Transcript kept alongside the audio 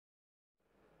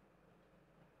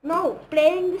Now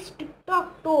playing this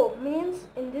tic-tac-toe means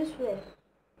in this way.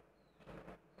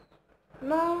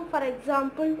 Now for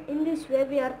example, in this way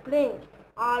we are playing.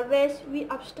 Always we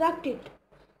abstract it.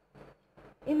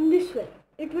 In this way,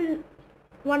 it will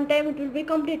one time it will be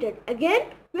completed. Again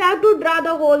we have to draw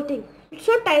the whole thing. It's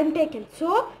so time taken.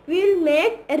 So we will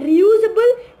make a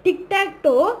reusable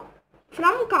tic-tac-toe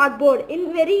from cardboard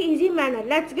in very easy manner.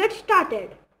 Let's get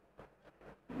started.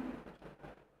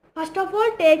 First of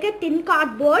all, take a thin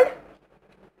cardboard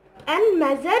and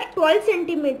measure 12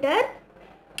 centimeter.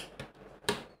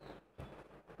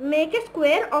 Make a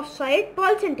square of side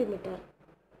 12 centimeter.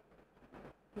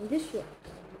 This way.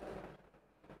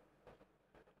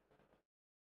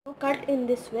 Cut in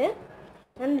this way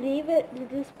and leave a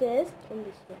little space in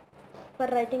this way for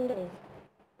writing the name.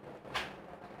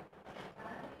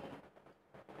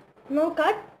 Now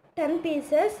cut 10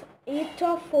 pieces, each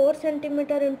of 4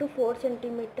 centimeter into 4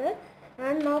 centimeter,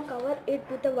 and now cover it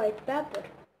with a white paper.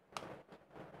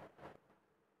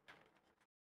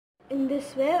 In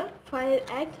this way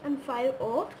 5x and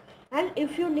 5o, and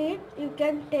if you need you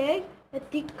can take a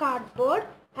thick cardboard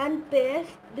and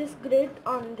paste this grid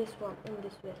on this one in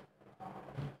this way.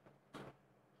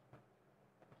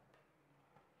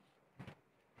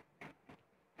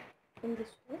 In this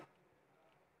way.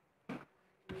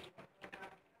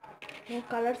 Now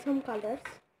color some colors.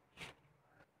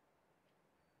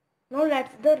 Now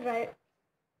let's write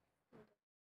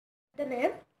the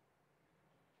name.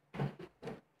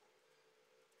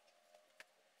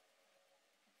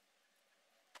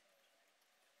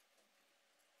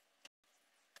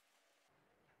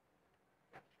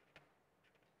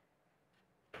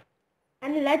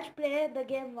 And let's play the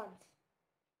game once.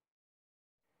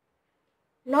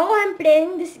 Now I am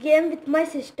playing this game with my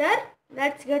sister.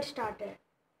 Let's get started.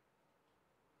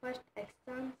 First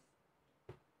exams.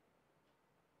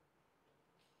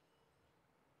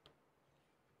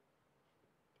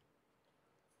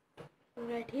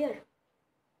 Right here.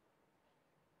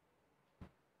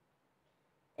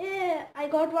 Hey, I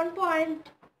got 1 point.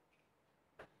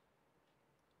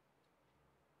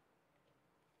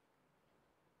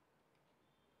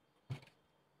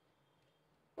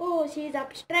 Oh, she is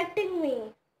abstracting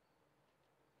me.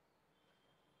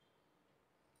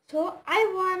 So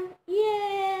I won.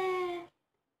 Yay!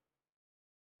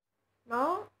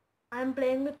 Now I am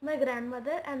playing with my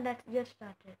grandmother and let's get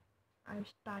started. I'm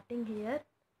starting here.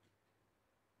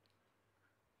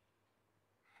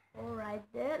 Oh, right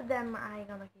there. Then I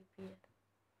gonna keep here.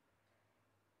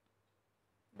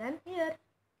 Then here.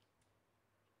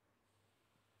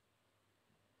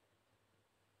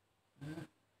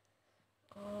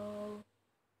 Oh.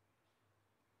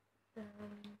 Then I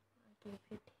keep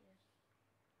it here.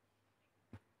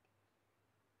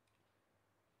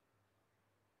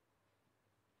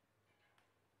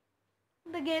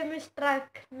 The game is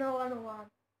stuck. No one won.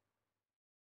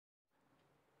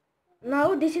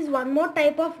 Now this is one more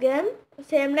type of game,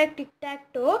 same like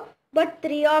tic-tac-toe, but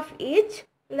 3 of each.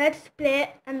 Let's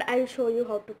play and I'll show you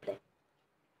how to play.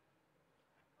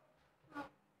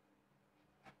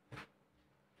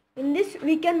 In this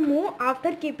we can move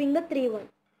after keeping the 3-1.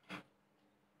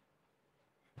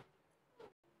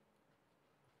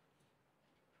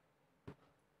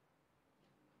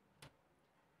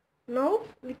 Now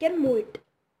we can move it.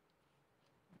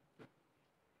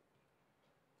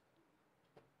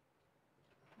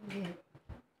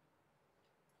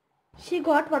 She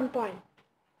got 1 point.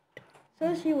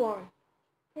 So she won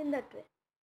in that way.